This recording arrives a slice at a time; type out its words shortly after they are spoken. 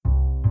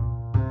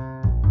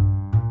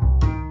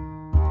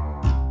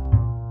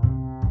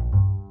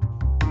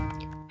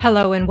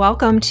Hello and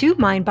welcome to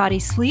Mind, Body,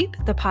 Sleep,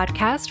 the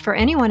podcast for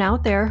anyone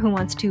out there who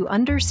wants to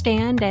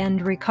understand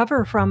and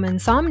recover from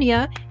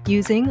insomnia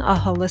using a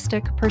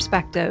holistic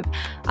perspective.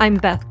 I'm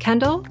Beth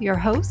Kendall, your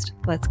host.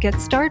 Let's get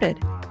started.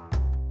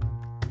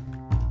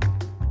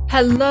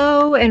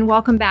 Hello and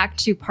welcome back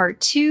to part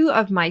 2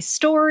 of my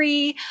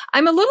story.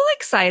 I'm a little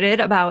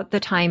excited about the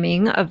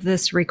timing of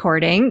this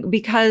recording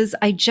because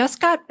I just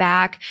got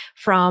back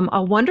from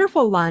a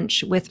wonderful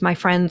lunch with my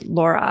friend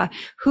Laura,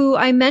 who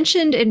I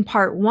mentioned in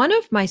part 1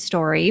 of my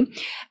story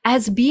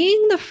as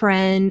being the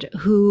friend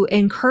who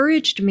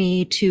encouraged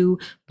me to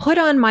put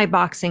on my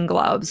boxing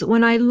gloves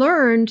when I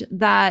learned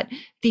that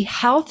the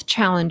health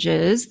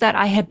challenges that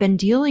I had been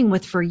dealing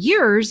with for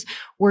years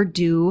were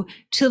due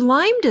to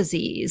Lyme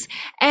disease.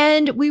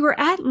 And we were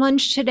at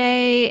lunch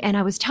today and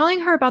I was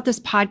telling her about this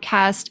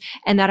podcast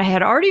and that I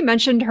had already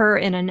mentioned her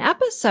in an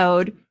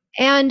episode.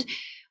 And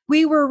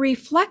we were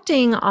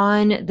reflecting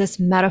on this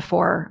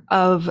metaphor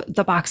of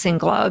the boxing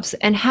gloves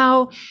and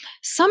how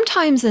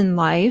sometimes in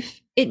life,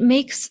 it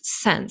makes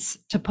sense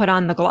to put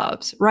on the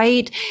gloves,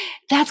 right?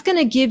 That's going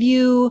to give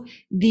you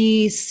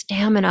the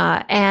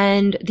stamina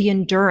and the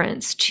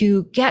endurance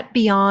to get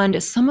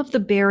beyond some of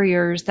the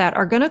barriers that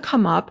are going to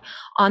come up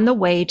on the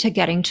way to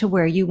getting to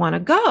where you want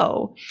to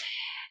go.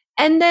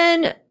 And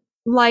then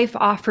life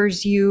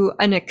offers you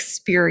an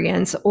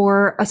experience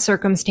or a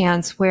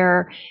circumstance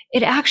where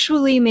it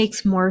actually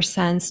makes more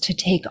sense to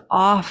take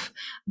off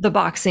the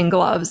boxing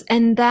gloves.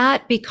 And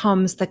that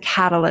becomes the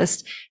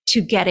catalyst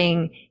to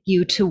getting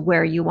you to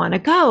where you want to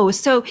go.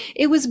 So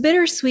it was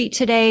bittersweet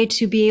today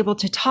to be able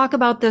to talk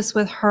about this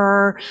with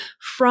her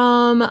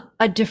from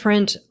a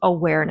different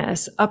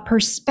awareness, a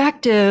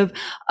perspective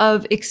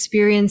of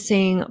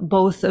experiencing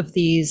both of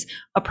these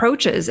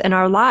approaches in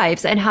our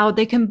lives and how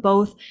they can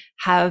both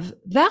have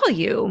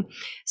value.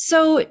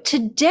 So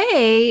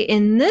today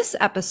in this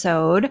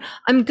episode,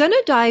 I'm going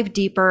to dive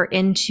deeper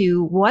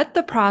into what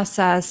the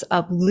process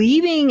of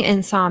leaving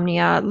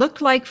insomnia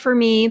looked like for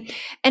me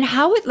and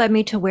how it led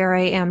me to where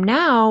I am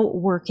now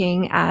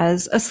working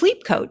as a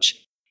sleep coach.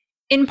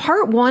 In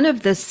part 1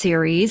 of this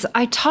series,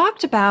 I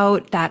talked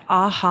about that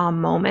aha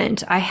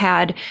moment I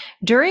had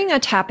during a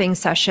tapping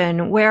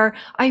session where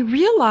I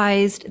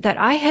realized that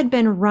I had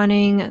been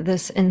running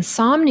this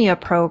insomnia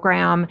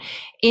program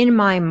in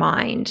my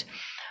mind.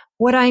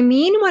 What I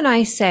mean when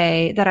I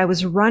say that I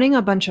was running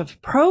a bunch of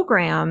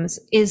programs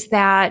is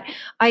that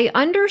I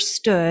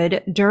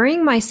understood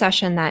during my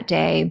session that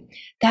day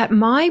that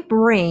my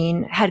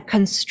brain had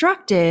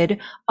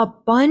constructed a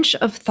bunch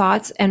of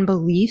thoughts and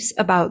beliefs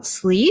about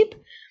sleep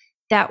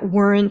that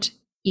weren't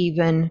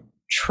even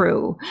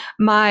true.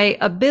 My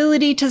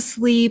ability to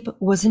sleep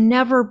was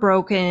never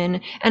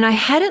broken, and I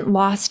hadn't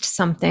lost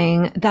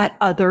something that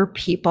other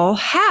people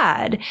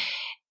had.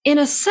 In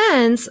a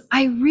sense,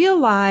 I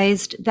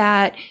realized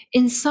that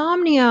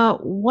insomnia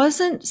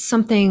wasn't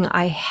something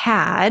I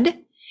had.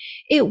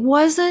 It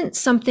wasn't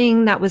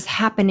something that was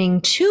happening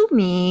to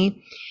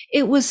me.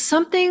 It was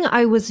something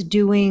I was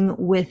doing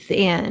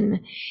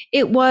within.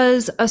 It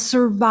was a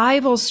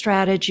survival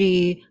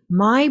strategy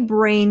my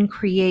brain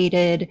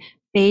created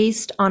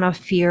based on a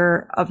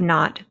fear of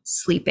not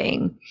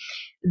sleeping.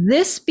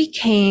 This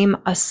became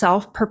a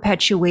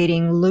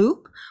self-perpetuating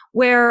loop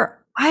where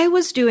I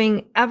was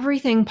doing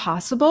everything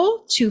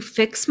possible to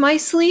fix my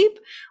sleep,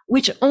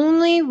 which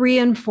only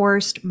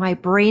reinforced my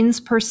brain's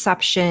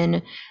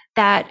perception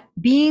that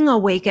being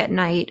awake at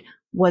night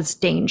was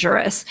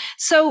dangerous.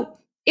 So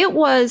it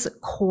was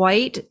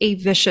quite a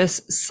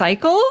vicious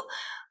cycle,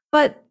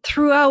 but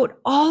throughout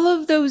all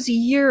of those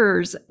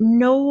years,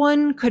 no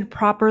one could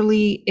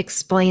properly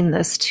explain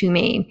this to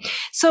me.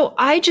 So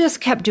I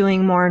just kept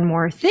doing more and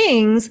more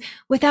things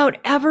without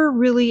ever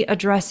really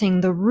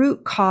addressing the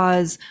root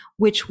cause,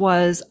 which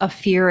was a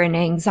fear and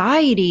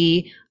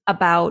anxiety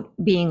about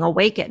being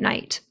awake at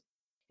night.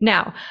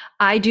 Now,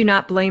 I do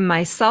not blame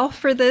myself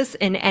for this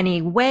in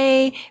any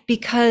way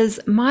because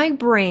my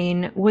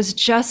brain was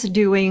just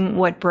doing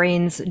what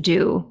brains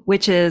do,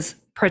 which is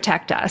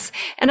protect us.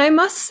 And I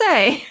must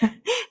say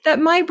that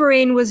my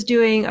brain was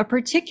doing a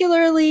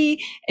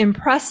particularly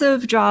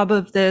impressive job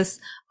of this,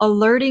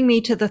 alerting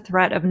me to the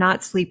threat of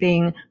not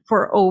sleeping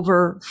for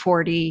over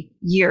 40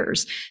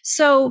 years.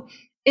 So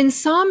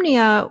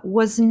insomnia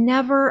was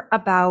never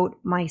about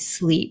my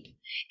sleep.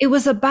 It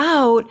was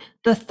about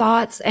the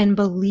thoughts and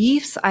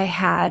beliefs I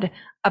had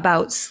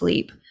about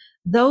sleep.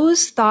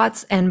 Those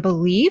thoughts and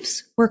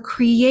beliefs were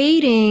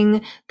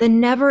creating the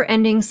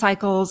never-ending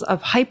cycles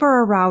of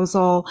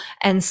hyperarousal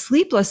and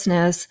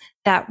sleeplessness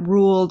that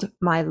ruled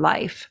my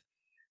life.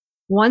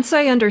 Once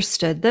I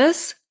understood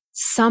this,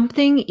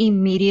 something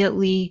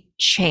immediately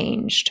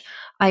changed.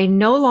 I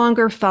no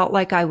longer felt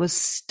like I was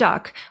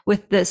stuck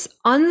with this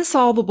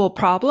unsolvable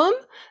problem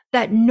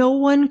that no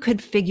one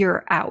could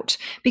figure out.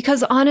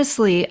 Because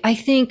honestly, I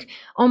think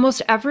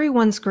almost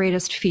everyone's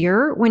greatest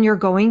fear when you're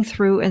going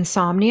through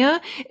insomnia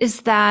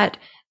is that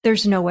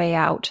there's no way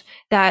out,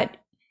 that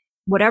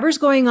whatever's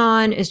going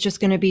on is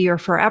just going to be your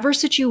forever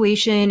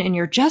situation and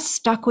you're just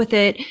stuck with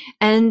it.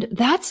 And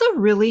that's a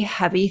really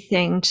heavy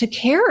thing to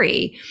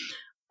carry.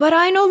 But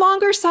I no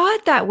longer saw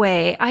it that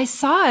way. I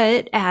saw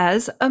it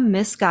as a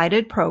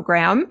misguided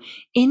program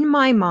in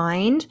my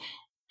mind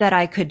that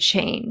I could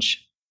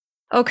change.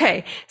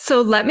 Okay, so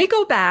let me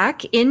go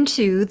back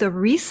into the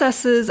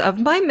recesses of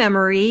my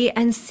memory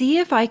and see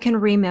if I can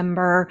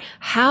remember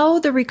how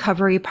the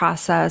recovery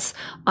process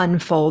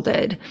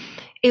unfolded.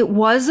 It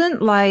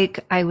wasn't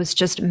like I was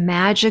just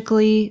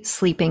magically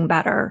sleeping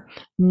better.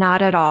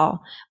 Not at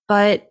all.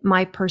 But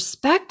my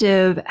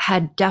perspective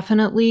had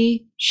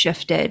definitely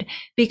shifted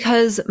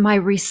because my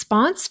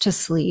response to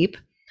sleep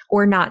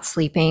or not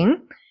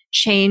sleeping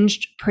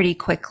changed pretty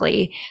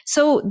quickly.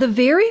 So the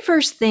very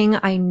first thing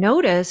I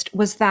noticed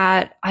was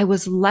that I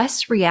was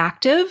less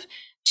reactive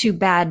to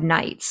bad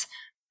nights.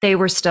 They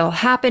were still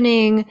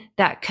happening.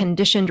 That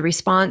conditioned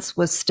response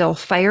was still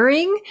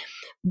firing,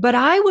 but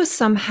I was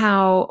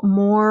somehow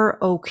more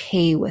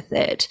okay with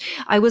it.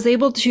 I was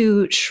able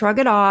to shrug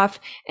it off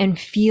and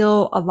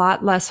feel a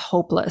lot less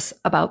hopeless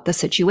about the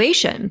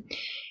situation.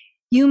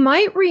 You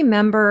might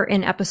remember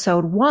in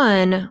episode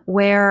 1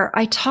 where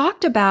I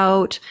talked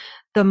about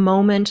the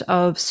moment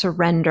of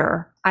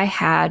surrender I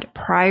had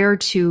prior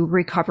to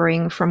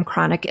recovering from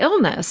chronic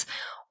illness.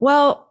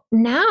 Well,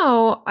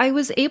 now I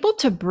was able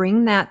to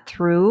bring that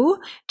through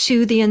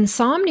to the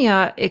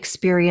insomnia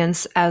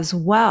experience as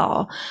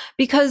well,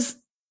 because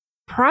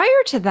prior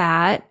to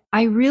that,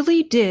 I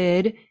really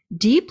did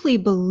deeply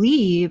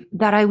believe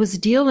that I was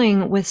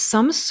dealing with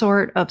some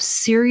sort of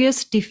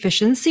serious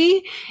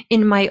deficiency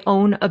in my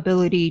own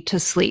ability to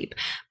sleep.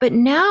 But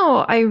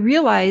now I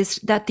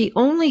realized that the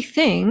only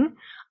thing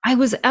I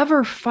was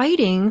ever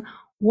fighting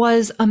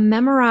was a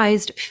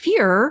memorized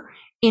fear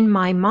in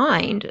my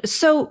mind.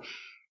 So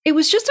it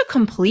was just a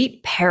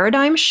complete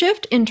paradigm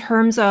shift in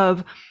terms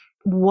of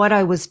what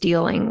I was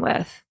dealing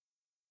with.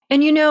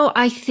 And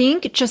I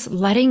think just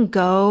letting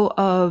go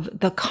of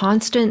the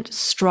constant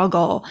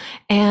struggle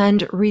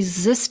and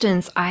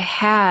resistance I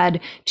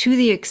had to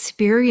the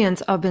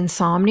experience of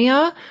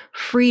insomnia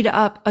freed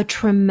up a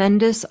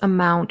tremendous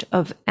amount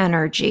of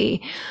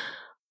energy.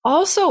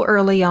 Also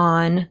early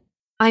on,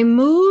 I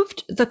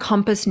moved the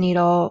compass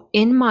needle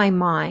in my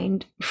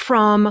mind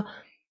from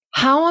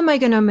how am I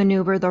going to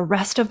maneuver the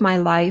rest of my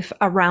life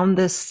around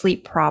this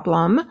sleep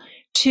problem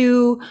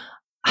to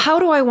how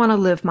do I want to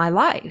live my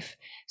life?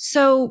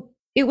 So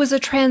it was a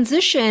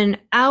transition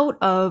out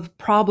of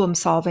problem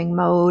solving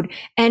mode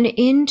and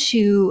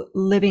into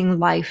living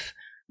life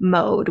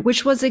mode,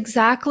 which was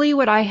exactly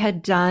what I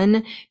had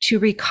done to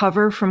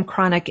recover from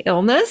chronic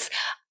illness.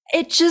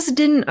 It just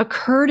didn't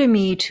occur to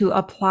me to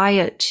apply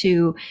it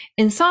to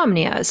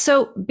insomnia.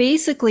 So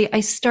basically,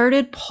 I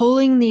started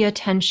pulling the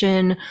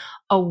attention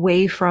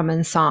away from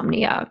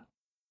insomnia.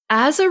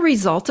 As a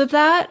result of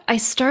that, I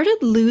started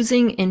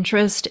losing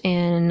interest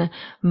in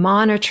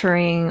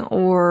monitoring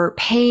or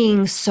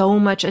paying so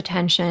much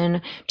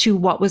attention to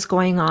what was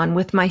going on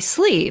with my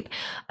sleep.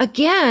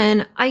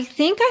 Again, I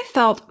think I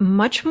felt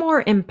much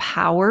more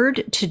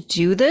empowered to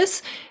do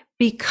this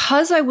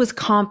because I was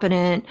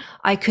confident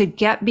I could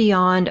get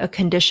beyond a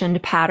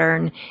conditioned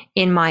pattern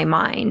in my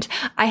mind.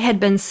 I had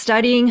been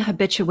studying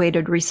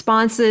habituated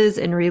responses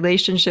in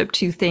relationship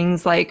to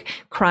things like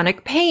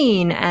chronic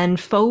pain and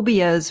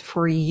phobias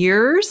for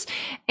years.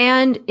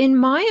 And in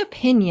my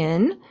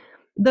opinion,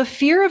 the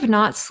fear of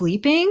not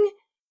sleeping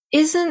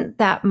isn't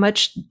that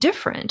much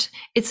different.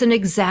 It's an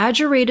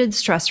exaggerated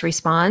stress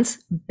response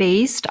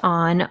based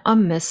on a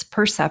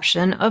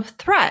misperception of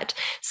threat.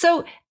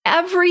 So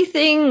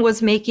everything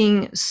was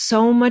making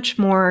so much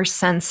more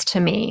sense to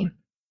me.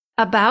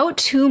 About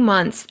 2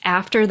 months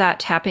after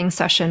that tapping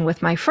session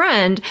with my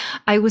friend,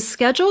 I was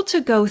scheduled to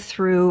go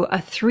through a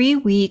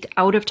 3-week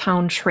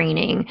out-of-town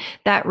training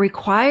that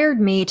required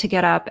me to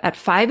get up at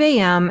 5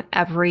 a.m.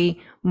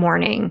 every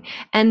morning.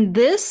 And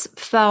this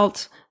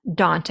felt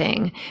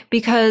daunting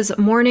because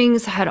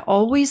mornings had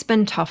always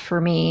been tough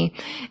for me.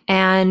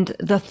 And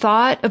the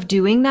thought of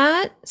doing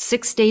that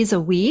 6 days a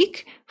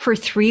week for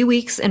 3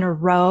 weeks in a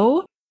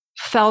row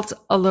felt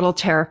a little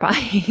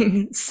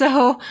terrifying.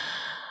 So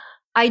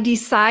I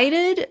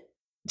decided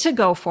to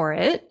go for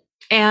it,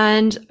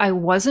 and I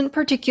wasn't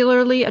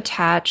particularly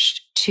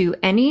attached to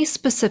any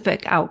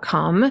specific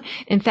outcome.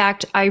 In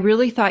fact, I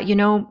really thought,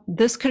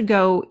 this could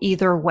go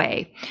either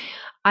way.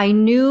 I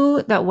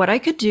knew that what I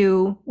could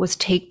do was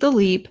take the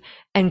leap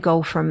and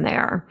go from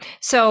there.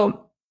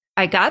 So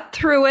I got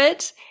through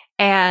it,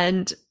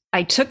 and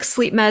I took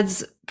sleep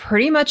meds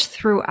pretty much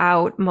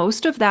throughout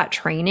most of that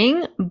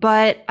training,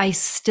 but I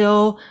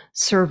still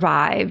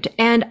survived.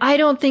 And I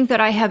don't think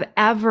that I have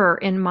ever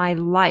in my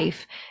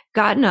life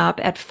gotten up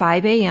at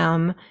 5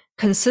 a.m.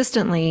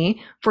 consistently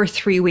for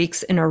 3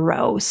 weeks in a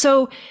row.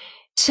 So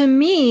to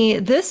me,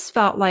 this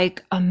felt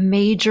like a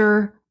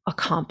major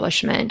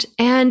accomplishment.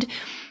 And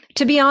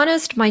to be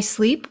honest, my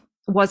sleep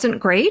wasn't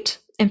great.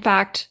 In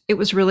fact, it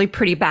was really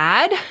pretty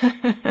bad,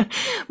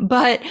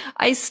 but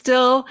I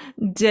still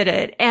did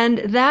it. And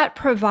that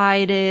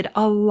provided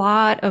a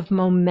lot of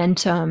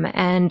momentum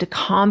and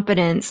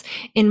confidence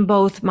in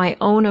both my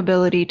own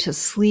ability to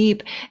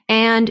sleep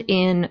and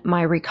in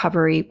my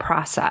recovery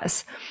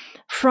process.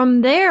 From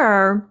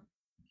there,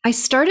 I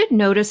started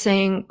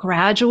noticing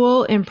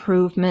gradual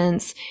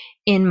improvements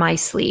in my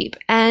sleep.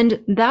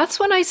 And that's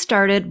when I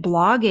started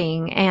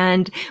blogging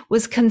and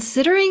was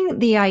considering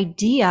the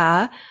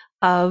idea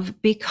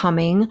of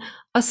becoming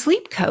a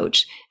sleep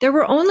coach. There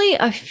were only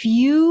a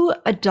few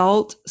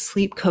adult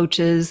sleep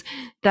coaches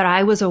that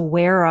I was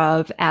aware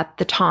of at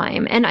the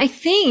time. And I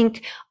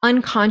think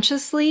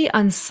unconsciously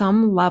on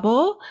some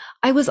level,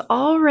 I was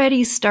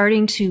already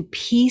starting to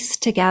piece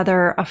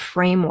together a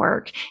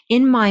framework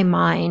in my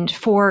mind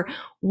for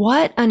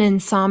what an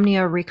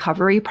insomnia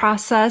recovery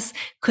process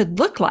could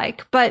look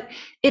like. But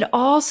it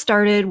all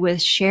started with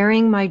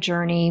sharing my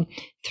journey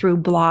through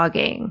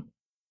blogging.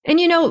 And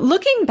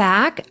looking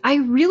back, I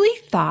really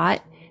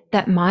thought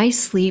that my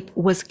sleep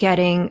was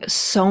getting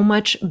so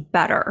much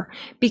better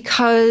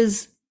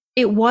because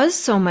it was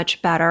so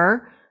much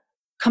better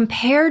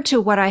compared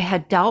to what I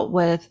had dealt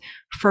with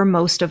for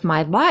most of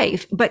my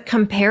life. But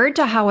compared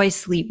to how I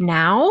sleep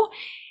now,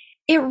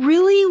 it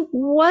really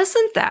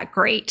wasn't that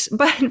great.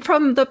 But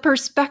from the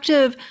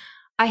perspective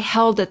I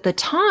held at the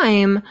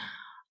time,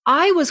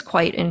 I was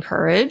quite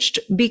encouraged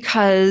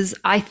because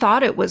I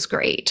thought it was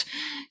great.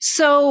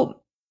 So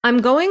I'm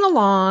going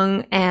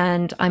along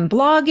and I'm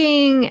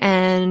blogging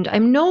and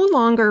I'm no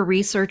longer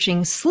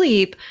researching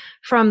sleep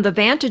from the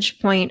vantage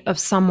point of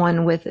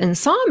someone with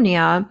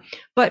insomnia,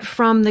 but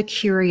from the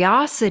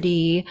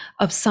curiosity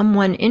of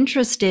someone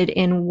interested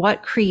in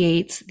what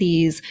creates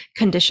these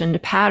conditioned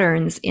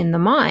patterns in the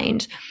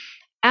mind.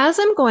 As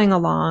I'm going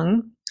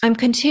along, I'm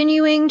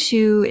continuing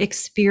to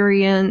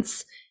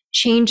experience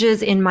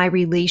changes in my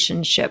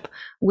relationship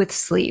with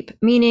sleep,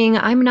 meaning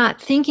I'm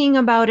not thinking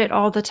about it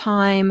all the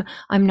time.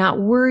 I'm not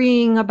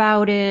worrying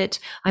about it.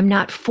 I'm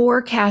not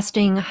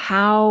forecasting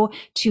how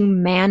to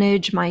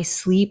manage my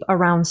sleep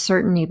around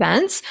certain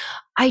events.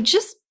 I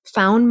just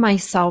found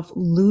myself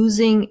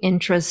losing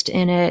interest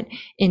in it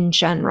in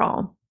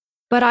general.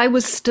 But I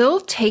was still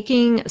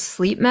taking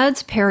sleep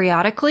meds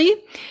periodically.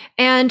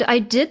 And I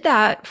did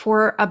that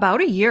for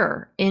about a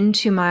year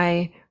into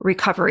my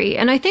recovery.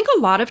 And I think a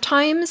lot of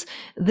times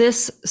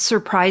this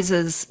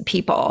surprises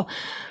people.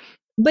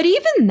 But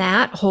even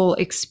that whole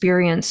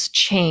experience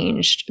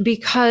changed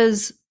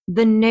because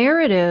the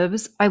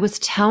narratives I was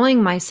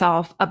telling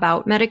myself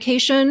about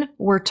medication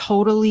were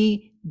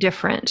totally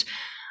different.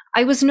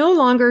 I was no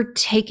longer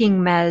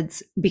taking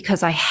meds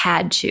because I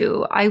had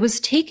to. I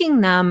was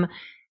taking them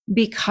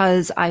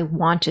because I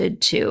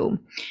wanted to.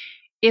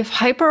 If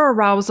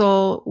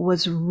hyperarousal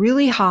was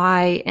really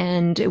high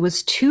and it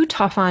was too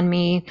tough on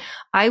me,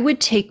 I would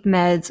take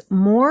meds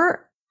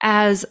more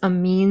as a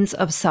means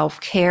of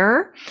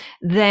self-care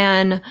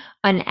than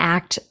an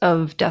act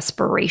of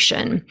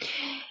desperation.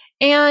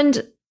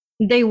 And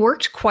they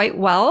worked quite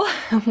well.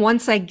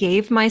 Once I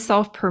gave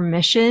myself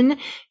permission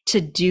to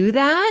do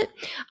that,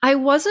 I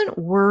wasn't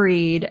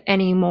worried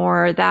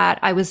anymore that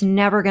I was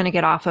never going to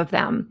get off of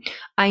them.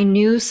 I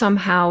knew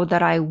somehow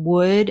that I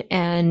would,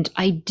 and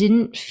I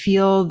didn't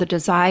feel the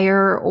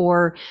desire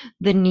or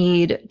the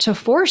need to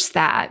force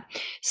that.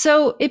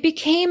 So it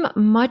became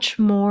much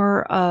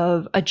more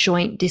of a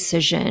joint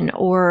decision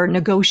or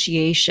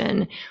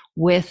negotiation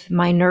with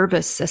my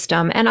nervous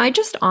system. And I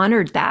just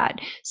honored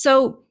that.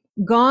 So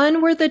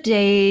gone were the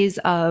days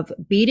of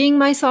beating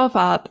myself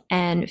up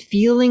and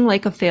feeling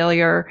like a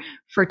failure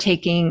for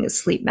taking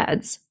sleep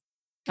meds.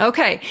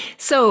 Okay,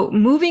 so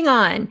moving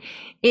on.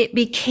 It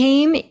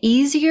became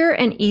easier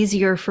and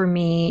easier for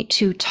me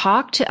to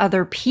talk to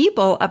other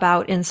people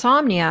about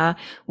insomnia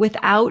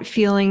without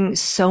feeling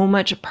so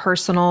much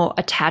personal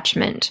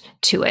attachment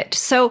to it.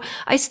 So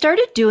I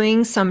started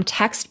doing some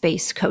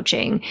text-based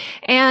coaching,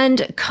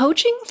 and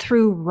coaching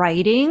through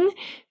writing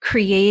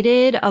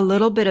created a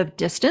little bit of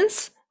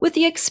distance with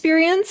the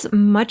experience,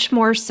 much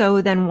more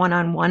so than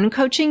one-on-one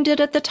coaching did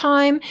at the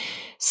time.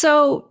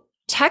 So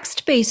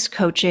text-based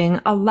coaching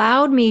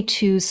allowed me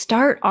to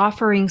start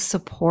offering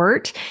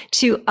support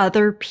to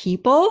other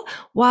people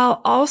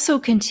while also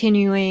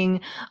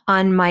continuing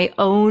on my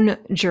own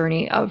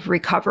journey of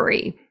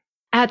recovery.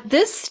 At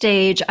this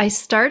stage, I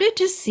started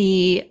to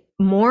see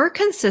more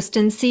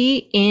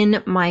consistency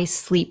in my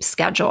sleep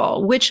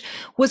schedule, which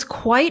was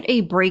quite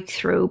a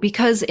breakthrough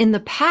because in the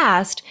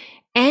past,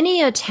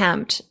 any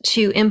attempt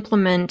to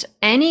implement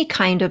any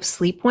kind of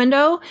sleep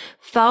window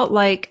felt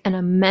like an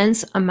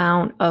immense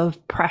amount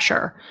of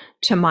pressure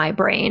to my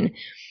brain.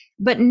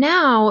 But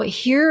now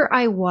here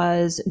I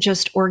was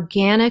just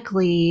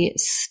organically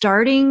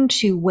starting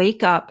to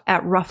wake up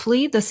at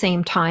roughly the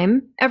same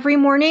time every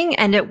morning.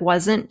 And it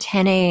wasn't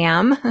 10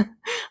 a.m.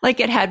 like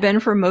it had been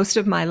for most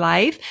of my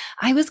life.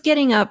 I was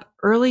getting up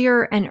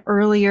earlier and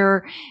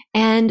earlier,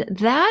 and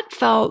that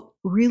felt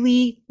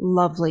really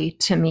lovely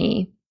to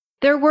me.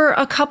 There were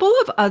a couple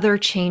of other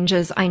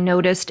changes I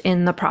noticed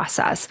in the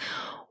process.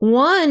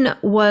 One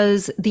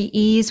was the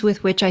ease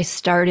with which I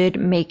started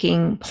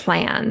making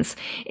plans.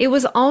 It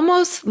was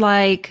almost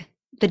like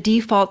the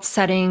default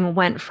setting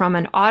went from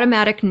an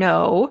automatic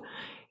no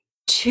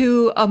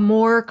to a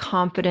more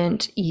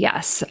confident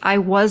yes. I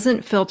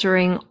wasn't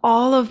filtering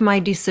all of my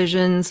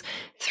decisions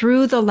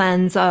through the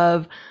lens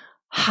of,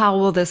 how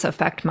will this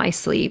affect my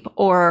sleep?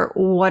 Or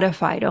what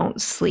if I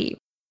don't sleep?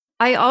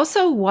 I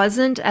also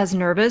wasn't as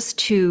nervous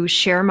to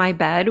share my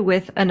bed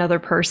with another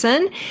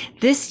person.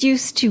 This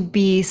used to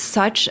be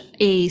such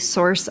a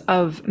source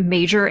of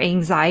major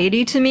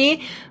anxiety to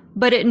me,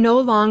 but it no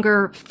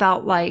longer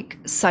felt like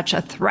such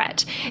a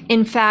threat.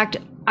 In fact,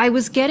 I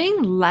was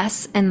getting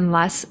less and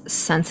less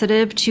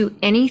sensitive to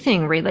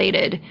anything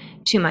related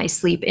to my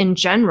sleep in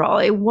general.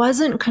 It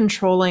wasn't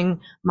controlling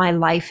my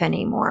life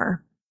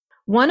anymore.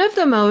 One of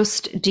the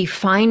most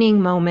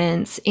defining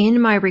moments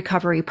in my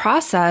recovery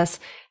process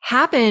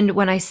happened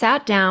when I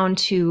sat down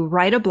to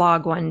write a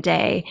blog one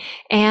day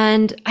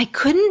and I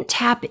couldn't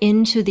tap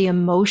into the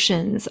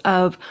emotions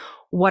of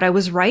what I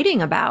was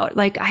writing about.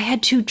 Like I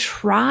had to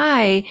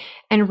try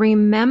and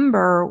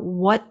remember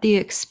what the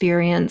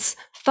experience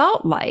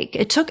felt like.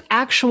 It took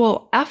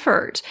actual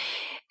effort.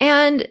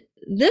 And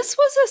this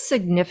was a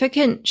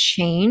significant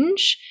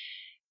change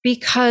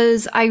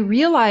because I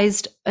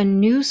realized a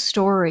new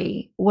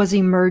story was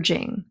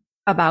emerging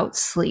about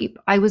sleep.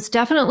 I was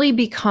definitely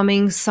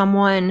becoming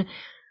someone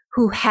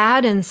who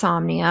had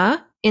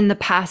insomnia in the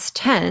past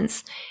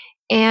tense,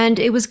 and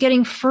it was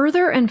getting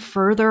further and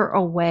further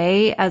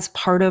away as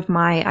part of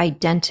my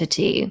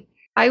identity.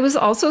 I was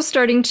also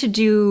starting to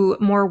do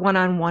more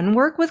one-on-one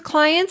work with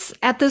clients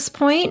at this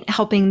point,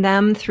 helping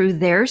them through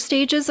their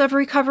stages of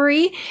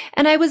recovery.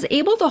 And I was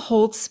able to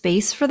hold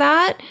space for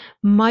that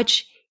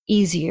much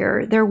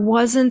easier. There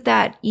wasn't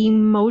that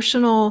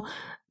emotional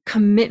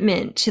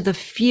commitment to the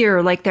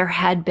fear like there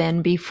had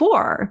been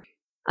before.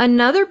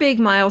 Another big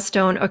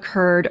milestone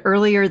occurred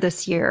earlier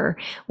this year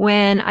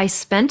when I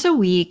spent a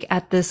week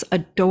at this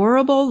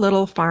adorable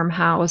little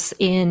farmhouse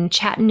in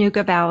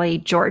Chattanooga Valley,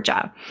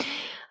 Georgia.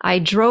 I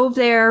drove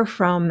there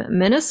from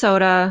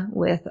Minnesota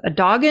with a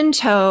dog in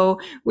tow,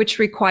 which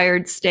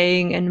required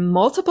staying in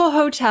multiple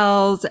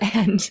hotels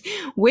and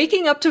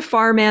waking up to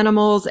farm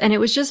animals. And it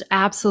was just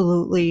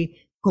absolutely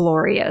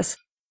glorious.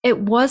 It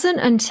wasn't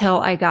until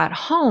I got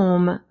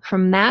home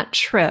from that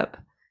trip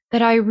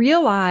that I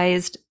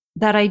realized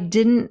that I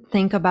didn't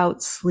think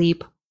about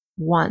sleep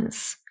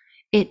once.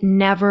 It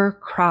never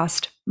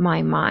crossed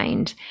my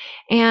mind.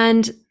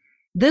 And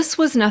this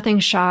was nothing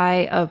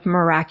shy of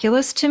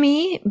miraculous to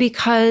me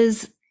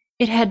because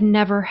it had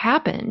never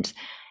happened.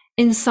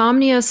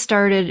 Insomnia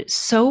started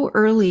so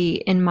early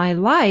in my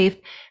life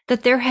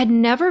that there had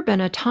never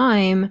been a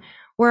time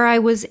where I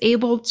was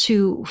able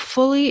to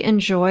fully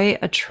enjoy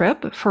a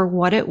trip for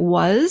what it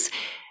was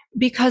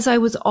because I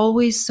was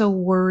always so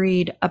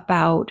worried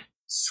about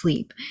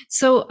sleep.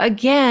 So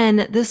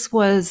again, this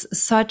was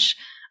such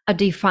a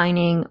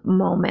defining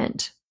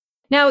moment.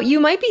 Now, you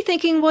might be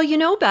thinking,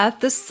 well,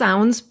 Beth, this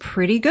sounds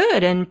pretty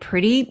good and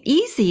pretty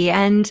easy.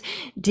 And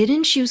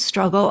didn't you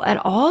struggle at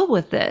all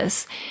with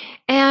this?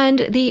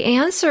 And the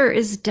answer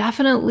is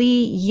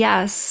definitely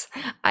yes.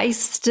 I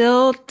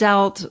still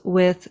dealt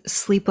with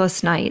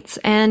sleepless nights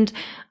and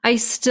I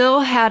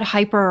still had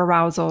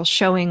hyperarousal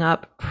showing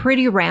up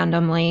pretty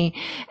randomly,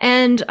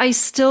 and I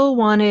still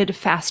wanted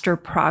faster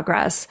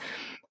progress.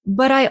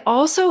 But I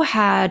also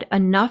had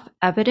enough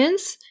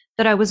evidence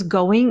that I was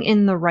going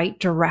in the right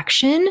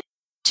direction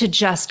to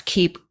just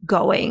keep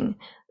going.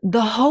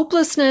 The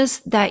hopelessness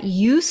that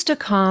used to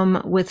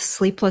come with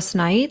sleepless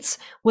nights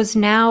was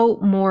now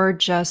more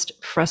just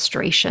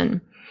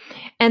frustration.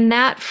 And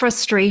that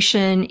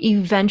frustration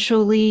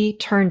eventually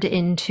turned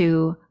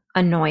into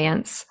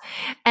annoyance.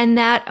 And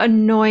that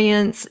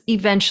annoyance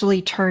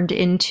eventually turned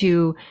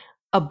into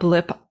a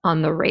blip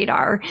on the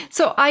radar.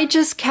 So I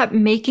just kept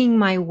making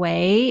my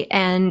way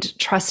and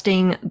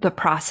trusting the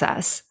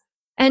process.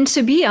 And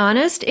to be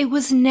honest, it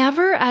was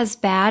never as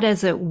bad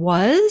as it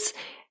was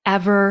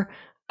ever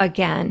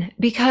again,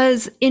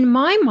 because in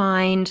my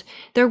mind,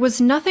 there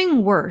was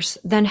nothing worse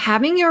than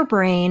having your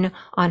brain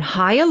on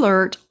high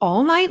alert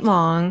all night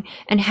long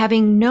and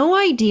having no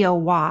idea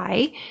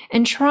why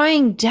and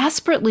trying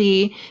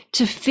desperately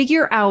to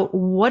figure out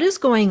what is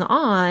going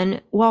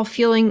on while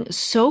feeling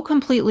so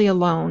completely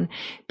alone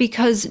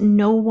because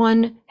no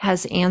one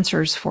has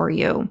answers for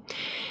you.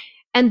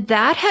 And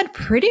that had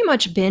pretty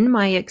much been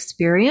my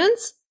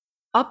experience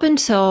up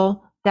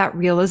until that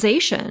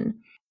realization.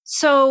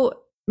 So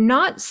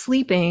not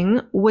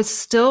sleeping was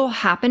still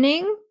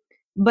happening,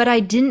 but I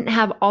didn't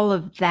have all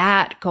of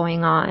that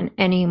going on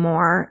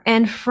anymore.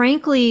 And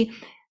frankly,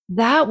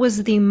 that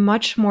was the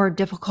much more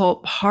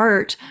difficult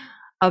part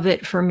of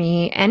it for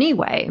me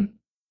anyway.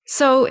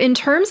 So in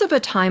terms of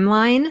a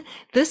timeline,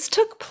 this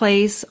took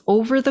place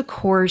over the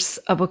course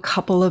of a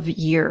couple of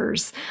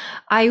years.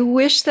 I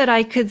wish that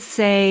I could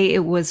say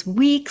it was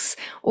weeks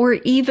or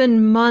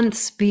even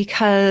months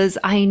because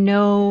I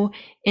know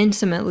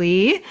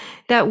intimately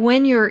that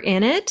when you're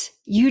in it,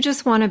 you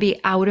just want to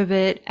be out of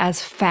it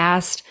as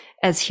fast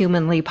as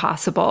humanly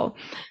possible.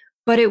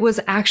 But it was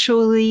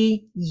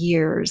actually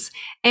years.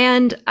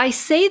 And I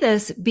say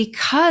this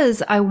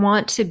because I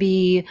want to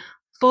be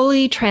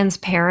fully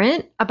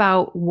transparent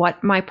about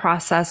what my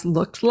process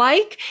looked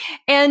like.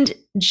 And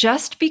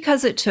just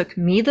because it took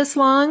me this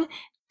long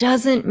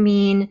doesn't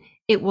mean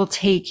it will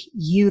take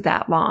you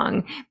that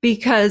long,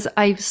 because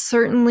I've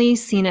certainly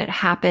seen it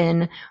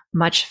happen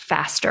much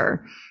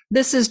faster.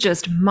 This is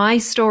just my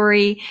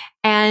story,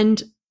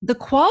 and the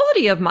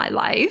quality of my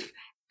life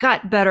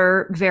got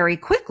better very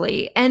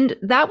quickly. And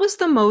that was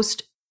the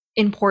most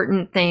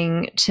important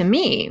thing to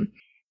me.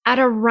 At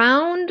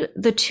around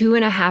the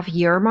 2.5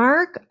 year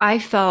mark, I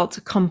felt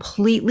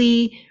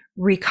completely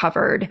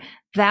recovered.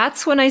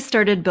 That's when I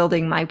started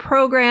building my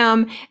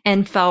program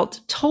and felt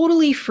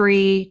totally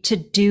free to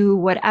do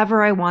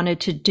whatever I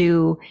wanted to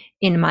do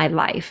in my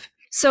life.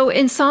 So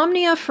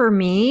insomnia for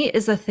me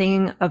is a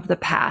thing of the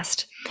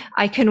past.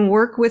 I can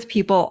work with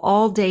people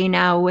all day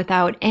now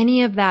without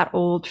any of that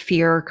old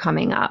fear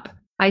coming up.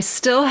 I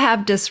still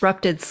have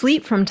disrupted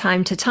sleep from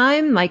time to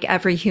time, like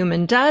every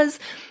human does,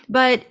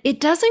 but it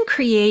doesn't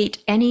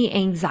create any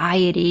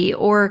anxiety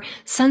or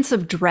sense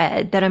of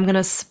dread that I'm going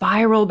to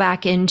spiral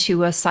back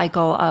into a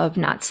cycle of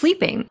not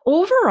sleeping.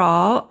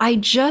 Overall, I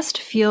just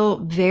feel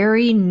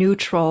very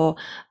neutral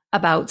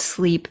about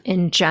sleep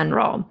in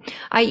general.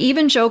 I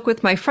even joke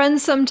with my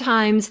friends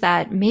sometimes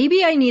that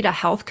maybe I need a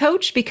health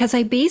coach, because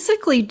I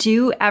basically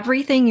do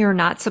everything you're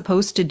not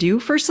supposed to do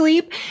for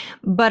sleep,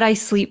 but I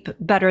sleep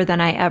better than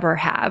I ever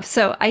have.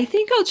 So I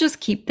think I'll just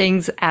keep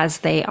things as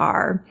they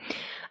are.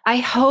 I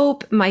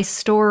hope my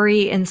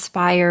story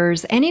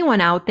inspires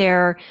anyone out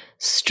there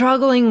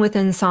struggling with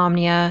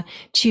insomnia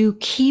to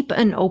keep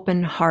an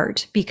open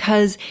heart,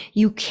 because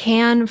you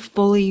can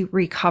fully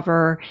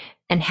recover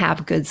and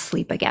have good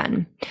sleep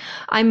again.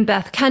 I'm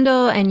Beth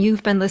Kendall, and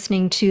you've been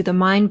listening to the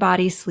Mind,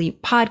 Body,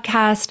 Sleep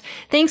podcast.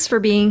 Thanks for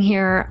being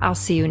here. I'll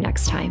see you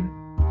next time.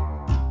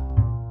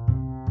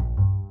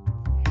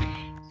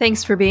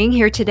 Thanks for being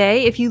here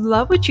today. If you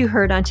love what you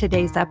heard on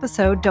today's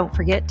episode, don't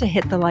forget to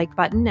hit the like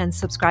button and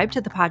subscribe to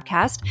the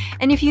podcast.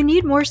 And if you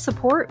need more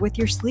support with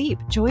your sleep,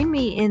 join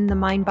me in the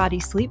Mind, Body,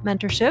 Sleep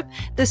Mentorship.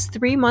 This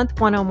 3-month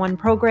one-on-one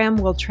program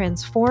will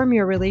transform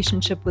your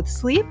relationship with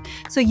sleep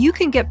so you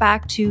can get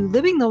back to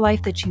living the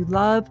life that you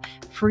love,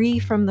 free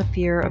from the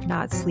fear of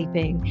not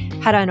sleeping.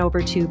 Head on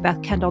over to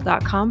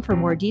bethkendall.com for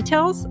more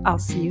details. I'll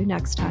see you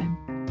next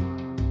time.